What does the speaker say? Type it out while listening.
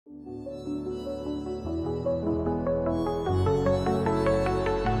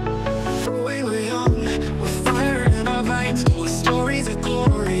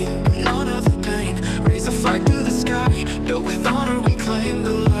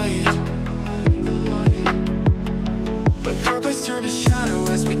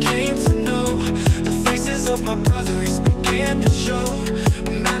my brothers began to show.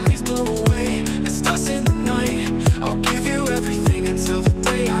 Memories blow away, it's dust in the night. I'll give you everything until the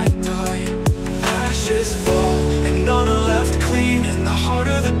day I die. Ashes fall and none are left clean. In the heart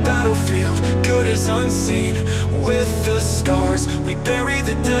of the battlefield, good is unseen. With the scars, we bury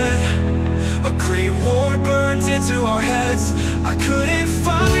the dead. A great war burns into our heads. I couldn't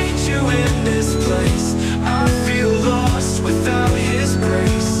find you in this place. I feel lost without His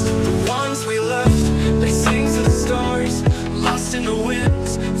grace. The ones we left, they sing to the stars, lost in the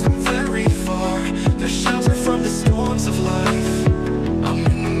winds from very far. They're sheltered from the storms of life. I'm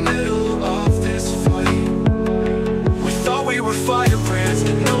in the middle of this fight. We thought we were firebrands,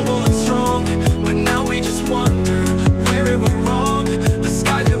 noble and strong, but now we just wonder where it went wrong. The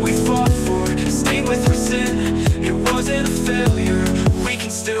sky that we fought for, stained with our sin. It wasn't a failure, we can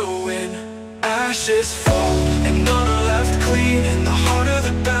still win. Ashes fall and none are left clean. In the heart of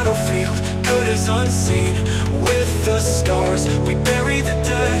the battlefield, good is unseen. With the scars, we bury the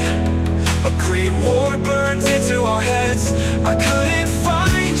dead. A great war burns into our heads. I couldn't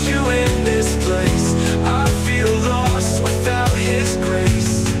find you in this place. I feel lost without His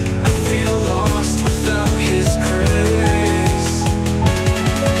grace. I feel lost without His grace.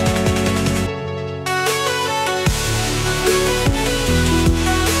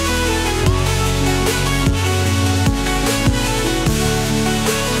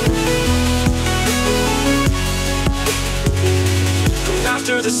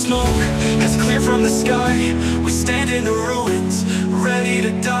 After the smoke has cleared from the sky, we stand in the ruins, ready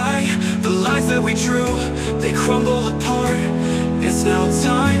to die. The life that we drew, they crumble apart. It's now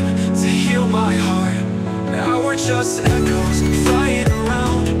time to heal my heart. Now we're just echoes flying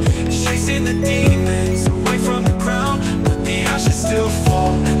around, chasing the demons.